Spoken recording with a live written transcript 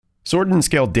Sword and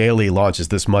Scale Daily launches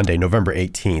this Monday, November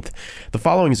 18th. The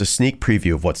following is a sneak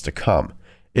preview of what's to come.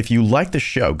 If you like the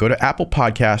show, go to Apple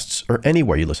Podcasts or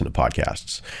anywhere you listen to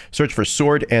podcasts. Search for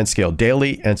Sword and Scale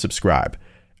Daily and subscribe.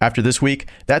 After this week,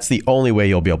 that's the only way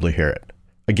you'll be able to hear it.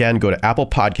 Again, go to Apple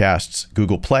Podcasts,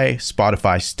 Google Play,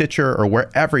 Spotify, Stitcher, or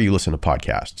wherever you listen to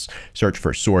podcasts. Search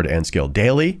for Sword and Scale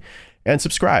Daily and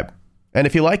subscribe. And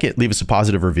if you like it, leave us a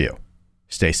positive review.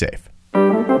 Stay safe.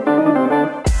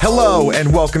 Hello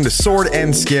and welcome to Sword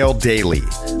and Scale Daily.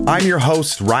 I'm your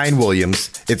host, Ryan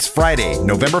Williams. It's Friday,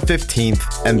 November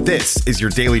 15th, and this is your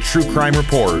daily true crime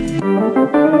report.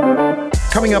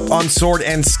 Coming up on Sword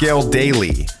and Scale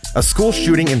Daily, a school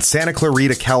shooting in Santa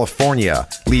Clarita, California,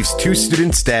 leaves 2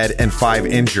 students dead and 5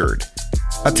 injured.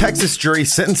 A Texas jury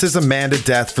sentences a man to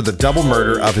death for the double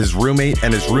murder of his roommate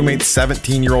and his roommate's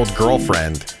 17-year-old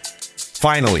girlfriend.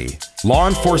 Finally, law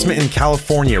enforcement in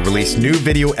California released new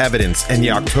video evidence in the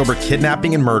October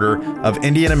kidnapping and murder of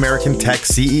Indian-American tech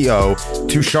CEO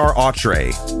Tushar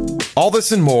Atre. All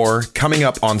this and more coming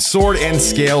up on Sword and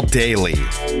Scale Daily.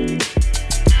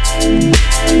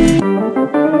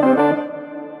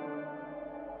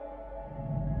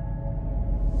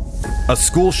 A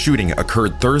school shooting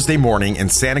occurred Thursday morning in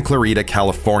Santa Clarita,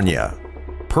 California.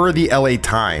 Per the LA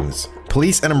Times,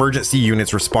 police and emergency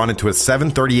units responded to a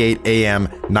 7:38 a.m.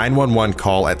 911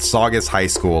 call at Saugus High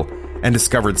School and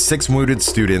discovered 6 wounded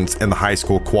students in the high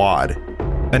school quad.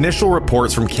 Initial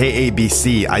reports from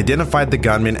KABC identified the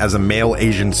gunman as a male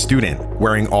Asian student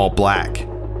wearing all black.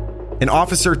 An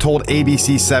officer told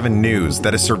ABC 7 News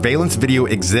that a surveillance video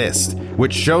exists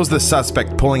which shows the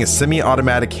suspect pulling a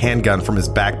semi-automatic handgun from his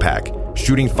backpack,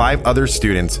 shooting 5 other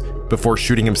students before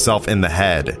shooting himself in the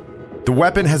head. The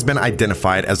weapon has been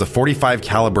identified as a .45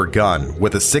 caliber gun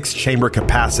with a 6-chamber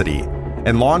capacity,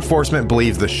 and law enforcement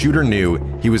believes the shooter knew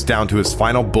he was down to his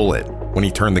final bullet when he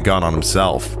turned the gun on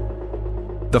himself.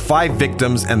 The 5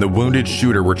 victims and the wounded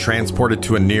shooter were transported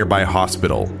to a nearby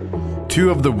hospital.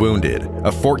 2 of the wounded,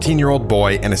 a 14-year-old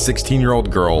boy and a 16-year-old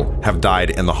girl, have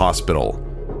died in the hospital.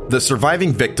 The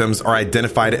surviving victims are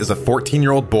identified as a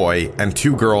 14-year-old boy and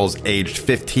 2 girls aged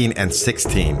 15 and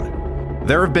 16.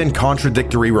 There have been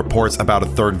contradictory reports about a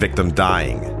 3rd victim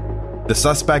dying. The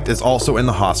suspect is also in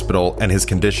the hospital and his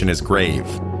condition is grave.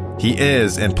 He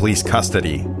is in police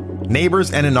custody.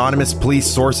 Neighbors and anonymous police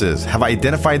sources have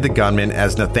identified the gunman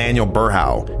as Nathaniel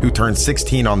Burhow, who turned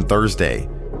 16 on Thursday.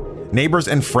 Neighbors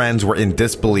and friends were in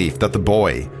disbelief that the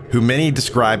boy, who many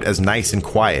described as nice and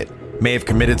quiet, may have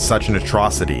committed such an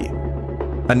atrocity.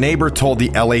 A neighbor told the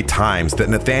LA Times that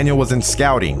Nathaniel was in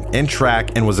scouting, in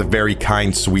track, and was a very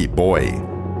kind, sweet boy.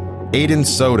 Aiden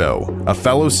Soto, a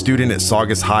fellow student at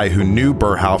Saugus High who knew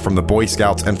Burhow from the Boy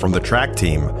Scouts and from the track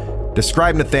team,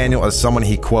 described Nathaniel as someone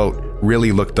he, quote,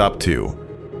 really looked up to.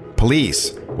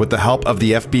 Police, with the help of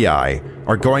the FBI,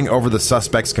 are going over the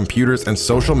suspect's computers and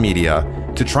social media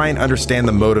to try and understand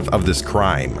the motive of this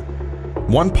crime.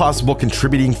 One possible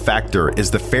contributing factor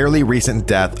is the fairly recent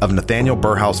death of Nathaniel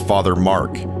Burhow's father,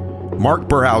 Mark. Mark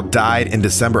Burhow died in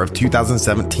December of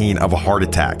 2017 of a heart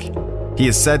attack. He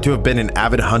is said to have been an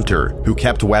avid hunter who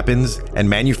kept weapons and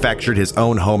manufactured his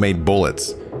own homemade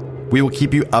bullets. We will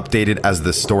keep you updated as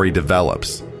this story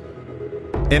develops.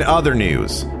 In other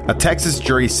news, a Texas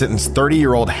jury sentenced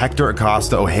 30-year-old Hector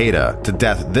Acosta Ojeda to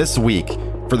death this week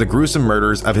for the gruesome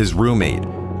murders of his roommate,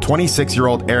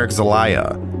 26-year-old Eric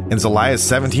Zelaya, and Zelaya's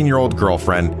 17-year-old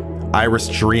girlfriend, Iris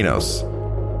Chirinos.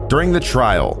 During the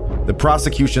trial, the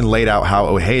prosecution laid out how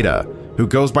Ojeda, who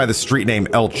goes by the street name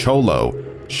El Cholo,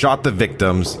 shot the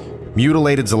victims,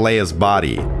 mutilated Zelaya's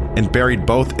body, and buried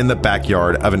both in the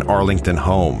backyard of an Arlington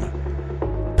home.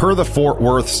 Per the Fort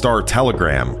Worth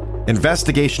Star-Telegram,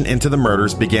 investigation into the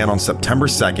murders began on September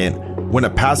 2nd when a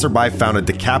passerby found a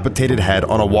decapitated head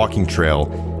on a walking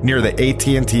trail near the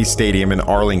AT&T Stadium in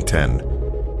Arlington.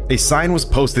 A sign was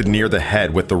posted near the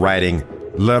head with the writing,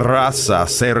 La raza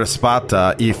se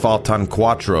respeta y faltan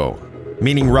cuatro,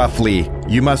 meaning roughly,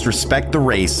 you must respect the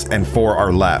race and 4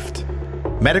 are left.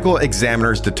 Medical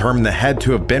examiners determined the head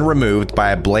to have been removed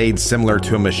by a blade similar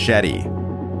to a machete.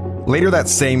 Later that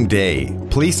same day,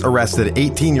 police arrested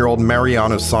 18-year-old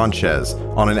Mariano Sanchez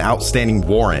on an outstanding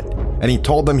warrant, and he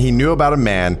told them he knew about a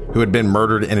man who had been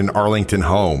murdered in an Arlington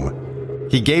home.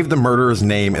 He gave the murderer's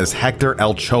name as Hector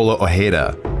El Cholo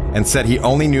Ojeda, and said he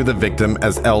only knew the victim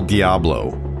as El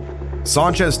Diablo.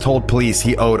 Sanchez told police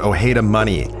he owed Ojeda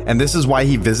money, and this is why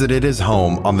he visited his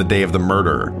home on the day of the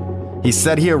murder. He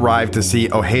said he arrived to see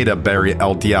Ojeda bury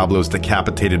El Diablo's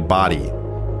decapitated body.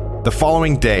 The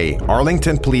following day,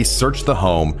 Arlington police searched the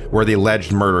home where the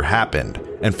alleged murder happened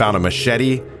and found a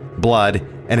machete, blood,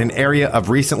 and an area of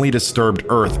recently disturbed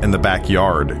earth in the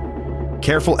backyard.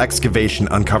 Careful excavation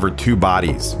uncovered 2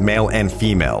 bodies, male and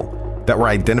female, that were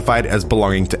identified as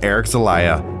belonging to Eric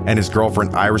Zelaya and his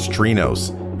girlfriend Iris Trinos,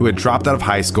 who had dropped out of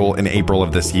high school in April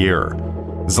of this year.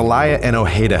 Zelaya and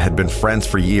Ojeda had been friends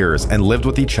for years and lived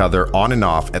with each other on and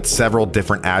off at several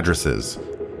different addresses.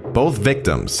 Both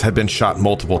victims had been shot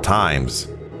multiple times.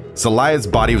 Zelaya's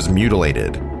body was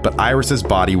mutilated, but Iris's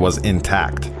body was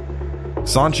intact.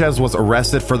 Sanchez was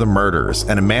arrested for the murders,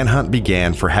 and a manhunt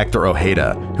began for Hector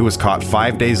Ojeda, who was caught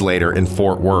 5 days later in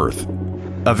Fort Worth.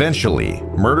 Eventually,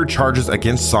 murder charges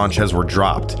against Sanchez were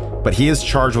dropped, but he is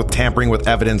charged with tampering with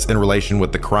evidence in relation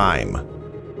with the crime.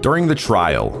 During the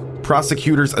trial,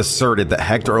 prosecutors asserted that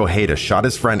Hector Ojeda shot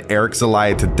his friend Eric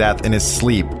Zelaya to death in his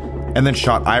sleep and then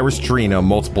shot Iris Trino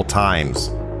multiple times.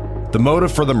 The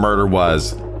motive for the murder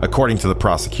was, according to the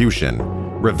prosecution,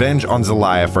 revenge on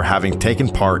Zelaya for having taken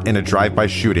part in a drive-by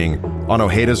shooting on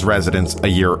Ojeda's residence a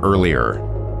year earlier.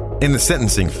 In the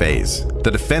sentencing phase,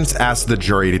 the defense asked the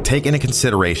jury to take into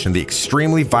consideration the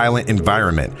extremely violent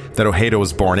environment that Ojeda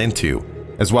was born into,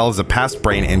 as well as a past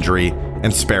brain injury,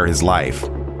 and spare his life.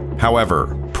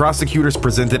 However, prosecutors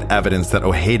presented evidence that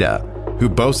Ojeda, who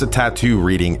boasts a tattoo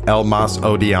reading El Mas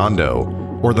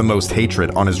Odiando, or the most hatred,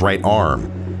 on his right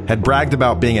arm, had bragged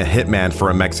about being a hitman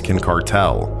for a Mexican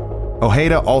cartel.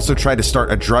 Ojeda also tried to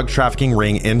start a drug trafficking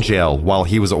ring in jail while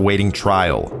he was awaiting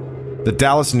trial. The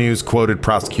Dallas News quoted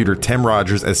prosecutor Tim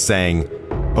Rogers as saying,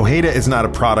 "Ojeda is not a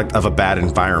product of a bad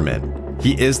environment.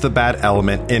 He is the bad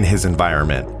element in his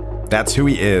environment. That's who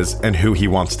he is and who he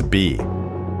wants to be."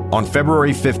 On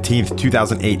February 15,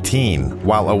 2018,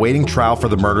 while awaiting trial for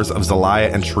the murders of Zelaya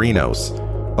and Trinos,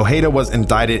 Ojeda was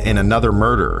indicted in another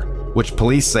murder, which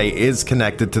police say is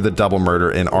connected to the double murder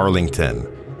in Arlington.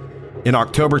 In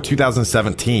October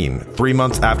 2017, 3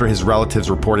 months after his relatives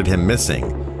reported him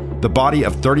missing, the body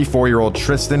of 34-year-old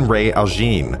Tristan Ray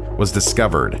Algin was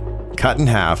discovered, cut in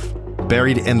half,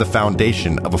 buried in the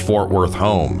foundation of a Fort Worth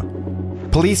home.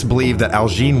 Police believe that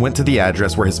Algin went to the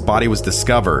address where his body was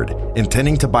discovered,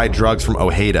 intending to buy drugs from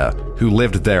Ojeda, who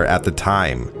lived there at the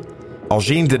time.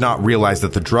 Algin did not realize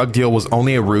that the drug deal was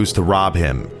only a ruse to rob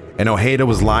him, and Ojeda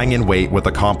was lying in wait with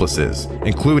accomplices,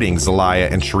 including Zelaya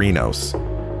and Trinos.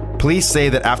 Police say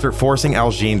that after forcing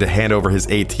Algin to hand over his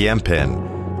ATM pin,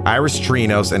 Iris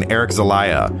Trinos and Eric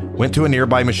Zelaya went to a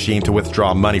nearby machine to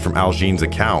withdraw money from Algin's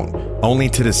account, only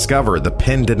to discover the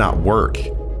pin did not work.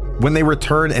 When they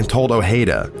returned and told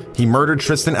Ojeda, he murdered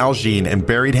Tristan Algin and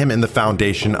buried him in the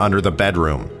foundation under the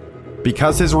bedroom.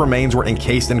 Because his remains were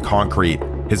encased in concrete,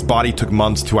 his body took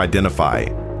months to identify.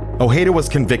 Ojeda was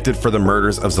convicted for the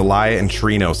murders of Zelaya and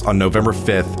Trinos on November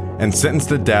 5th and sentenced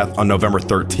to death on November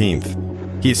 13th.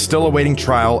 He is still awaiting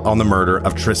trial on the murder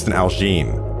of Tristan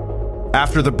Algin.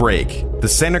 After the break, the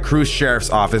Santa Cruz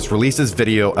Sheriff's Office releases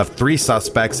video of 3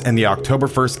 suspects in the October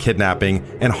 1st kidnapping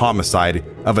and homicide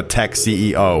of a tech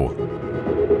CEO.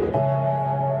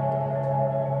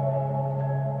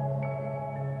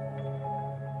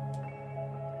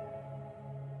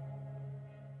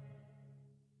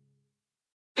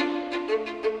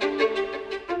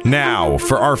 Now,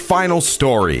 for our final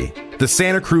story. The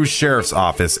Santa Cruz Sheriff's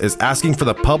Office is asking for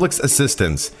the public's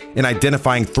assistance in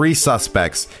identifying 3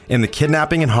 suspects in the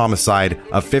kidnapping and homicide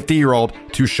of 50-year-old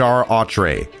Tushar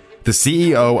Atre, the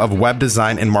CEO of web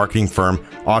design and marketing firm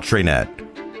AtreNet.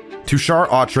 Tushar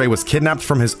Atre was kidnapped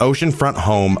from his oceanfront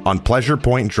home on Pleasure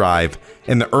Point Drive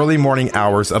in the early morning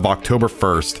hours of October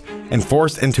 1st and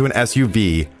forced into an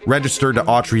SUV registered to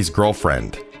Atre's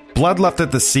girlfriend. Blood left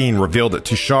at the scene revealed that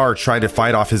Tushar tried to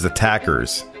fight off his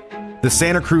attackers. The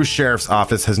Santa Cruz Sheriff's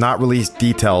Office has not released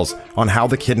details on how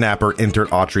the kidnapper entered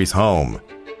Atre's home.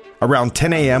 Around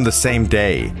 10 a.m. the same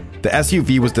day, the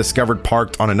SUV was discovered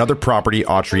parked on another property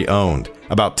Atre owned,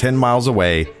 about 10 miles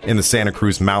away in the Santa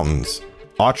Cruz Mountains.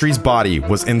 Atre's body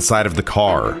was inside of the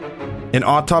car. An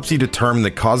autopsy determined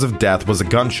the cause of death was a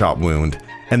gunshot wound,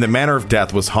 and the manner of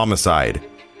death was homicide.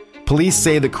 Police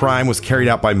say the crime was carried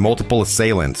out by multiple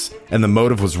assailants, and the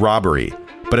motive was robbery,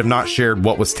 but have not shared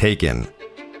what was taken.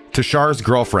 Tushar's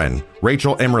girlfriend,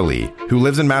 Rachel Emerly, who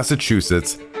lives in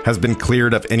Massachusetts, has been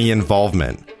cleared of any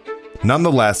involvement.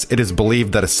 Nonetheless, it is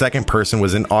believed that a second person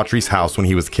was in Atre's house when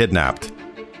he was kidnapped.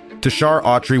 Tushar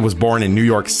Atre was born in New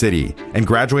York City and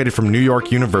graduated from New York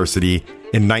University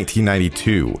in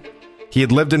 1992. He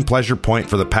had lived in Pleasure Point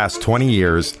for the past 20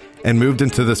 years and moved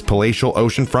into this palatial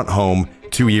oceanfront home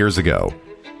 2 years ago.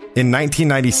 In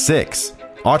 1996,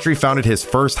 Atre founded his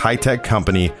first high-tech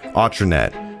company,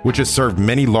 AtreNet, which has served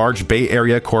many large Bay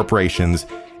Area corporations,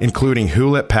 including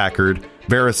Hewlett-Packard,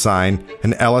 VeriSign,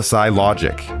 and LSI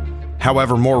Logic.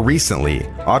 However, more recently,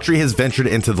 Atre has ventured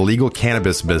into the legal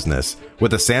cannabis business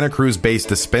with a Santa Cruz-based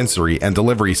dispensary and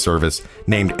delivery service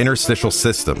named Interstitial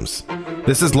Systems.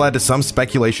 This has led to some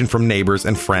speculation from neighbors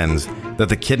and friends that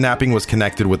the kidnapping was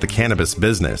connected with the cannabis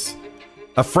business.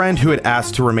 A friend who had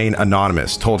asked to remain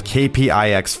anonymous told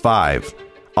KPIX5,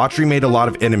 Atre made a lot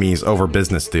of enemies over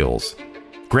business deals.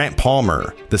 Grant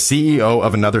Palmer, the CEO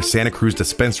of another Santa Cruz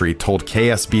dispensary, told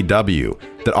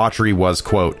KSBW that Atre was,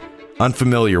 quote,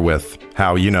 unfamiliar with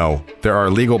how, there are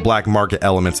illegal black market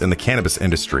elements in the cannabis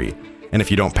industry, and if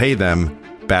you don't pay them,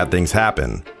 bad things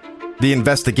happen. The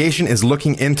investigation is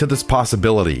looking into this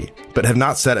possibility, but have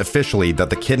not said officially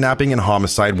that the kidnapping and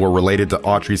homicide were related to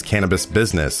Atre's cannabis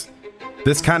business.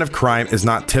 This kind of crime is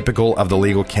not typical of the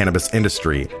legal cannabis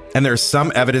industry, and there's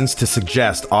some evidence to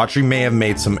suggest Atre may have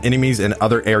made some enemies in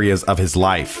other areas of his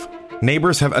life.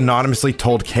 Neighbors have anonymously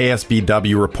told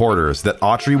KSBW reporters that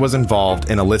Atre was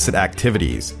involved in illicit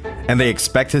activities, and they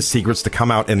expect his secrets to come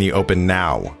out in the open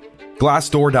now.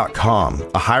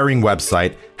 Glassdoor.com, a hiring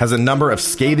website, has a number of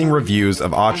scathing reviews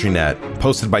of AtreNet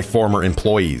posted by former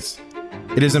employees.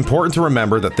 It is important to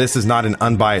remember that this is not an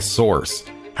unbiased source.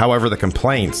 However, the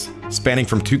complaints, spanning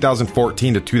from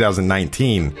 2014 to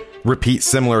 2019, repeat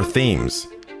similar themes.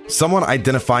 Someone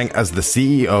identifying as the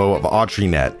CEO of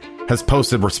AtreNet has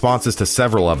posted responses to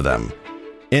several of them.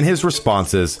 In his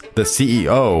responses, the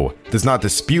CEO does not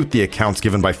dispute the accounts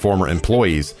given by former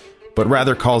employees, but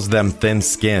rather calls them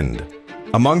thin-skinned.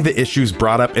 Among the issues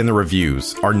brought up in the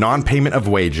reviews are non-payment of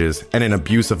wages and an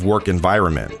abusive work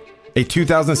environment. A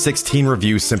 2016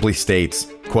 review simply states,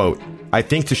 quote, I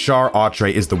think Tushar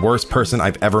Atre is the worst person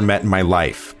I've ever met in my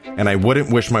life, and I wouldn't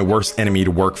wish my worst enemy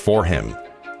to work for him.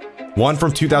 One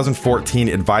from 2014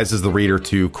 advises the reader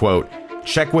to, quote,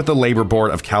 check with the Labor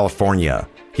Board of California.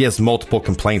 He has multiple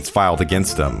complaints filed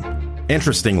against him.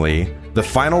 Interestingly, the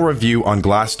final review on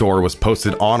Glassdoor was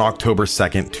posted on October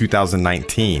 2nd,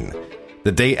 2019,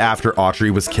 the day after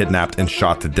Atre was kidnapped and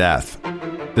shot to death.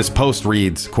 This post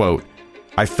reads, quote,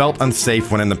 I felt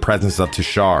unsafe when in the presence of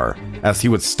Tushar, as he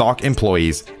would stalk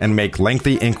employees and make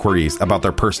lengthy inquiries about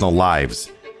their personal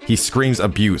lives. He screams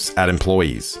abuse at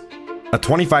employees. A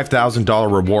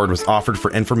 $25,000 reward was offered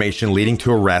for information leading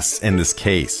to arrests in this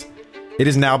case. It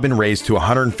has now been raised to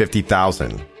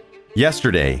 $150,000.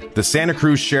 Yesterday, the Santa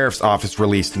Cruz Sheriff's Office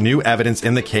released new evidence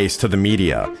in the case to the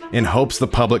media in hopes the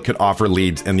public could offer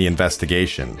leads in the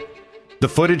investigation. The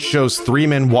footage shows three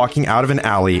men walking out of an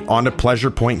alley onto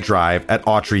Pleasure Point Drive at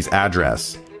Atre's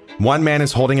address. One man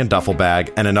is holding a duffel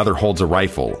bag and another holds a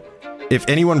rifle. If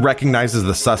anyone recognizes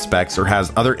the suspects or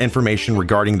has other information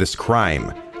regarding this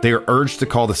crime, they are urged to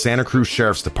call the Santa Cruz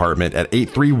Sheriff's Department at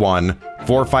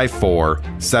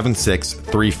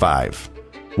 831-454-7635.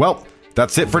 Well,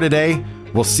 that's it for today.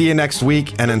 We'll see you next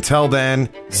week, and until then,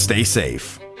 stay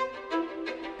safe.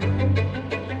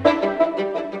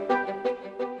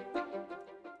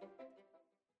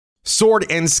 Sword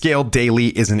and Scale Daily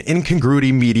is an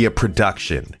Incongruity Media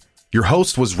production. Your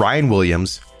host was Ryan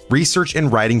Williams, research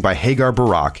and writing by Hagar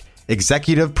Barak,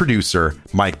 executive producer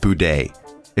Mike Boudet.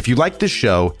 If you like this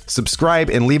show, subscribe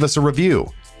and leave us a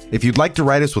review. If you'd like to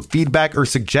write us with feedback or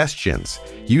suggestions,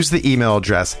 use the email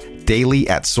address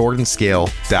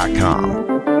daily@swordandscale.com.